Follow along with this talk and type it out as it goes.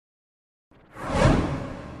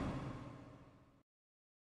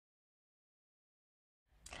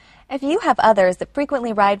If you have others that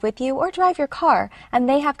frequently ride with you or drive your car and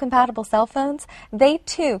they have compatible cell phones, they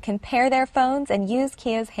too can pair their phones and use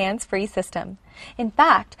Kia's hands-free system. In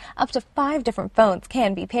fact, up to 5 different phones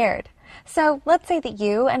can be paired. So let's say that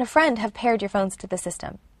you and a friend have paired your phones to the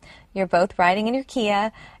system. You're both riding in your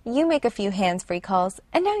Kia, you make a few hands-free calls,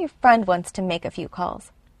 and now your friend wants to make a few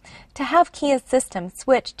calls. To have Kia's system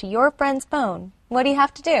switch to your friend's phone, what do you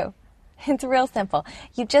have to do? It's real simple.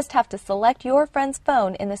 You just have to select your friend's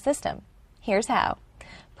phone in the system. Here's how.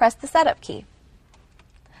 Press the setup key.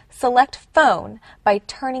 Select Phone by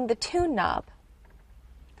turning the tune knob.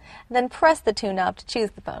 Then press the tune knob to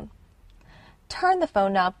choose the phone. Turn the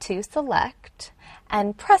phone knob to Select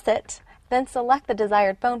and press it, then select the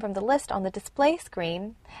desired phone from the list on the display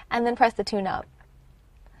screen, and then press the tune knob.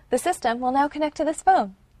 The system will now connect to this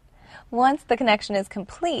phone. Once the connection is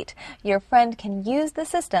complete, your friend can use the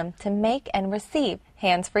system to make and receive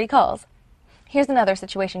hands-free calls. Here's another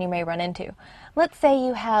situation you may run into. Let's say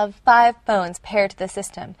you have 5 phones paired to the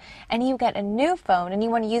system, and you get a new phone and you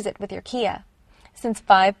want to use it with your Kia. Since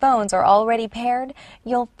 5 phones are already paired,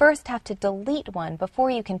 you'll first have to delete one before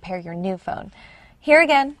you can pair your new phone. Here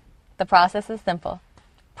again, the process is simple.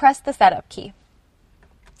 Press the setup key.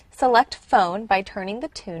 Select Phone by turning the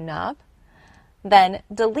tune knob, then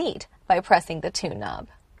Delete by pressing the tune knob.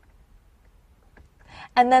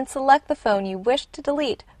 And then select the phone you wish to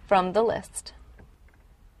delete from the list.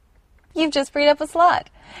 You've just freed up a slot.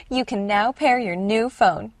 You can now pair your new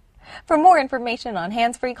phone. For more information on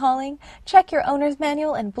hands-free calling, check your owner's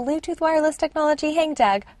manual and Bluetooth wireless technology hang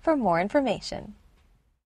tag for more information.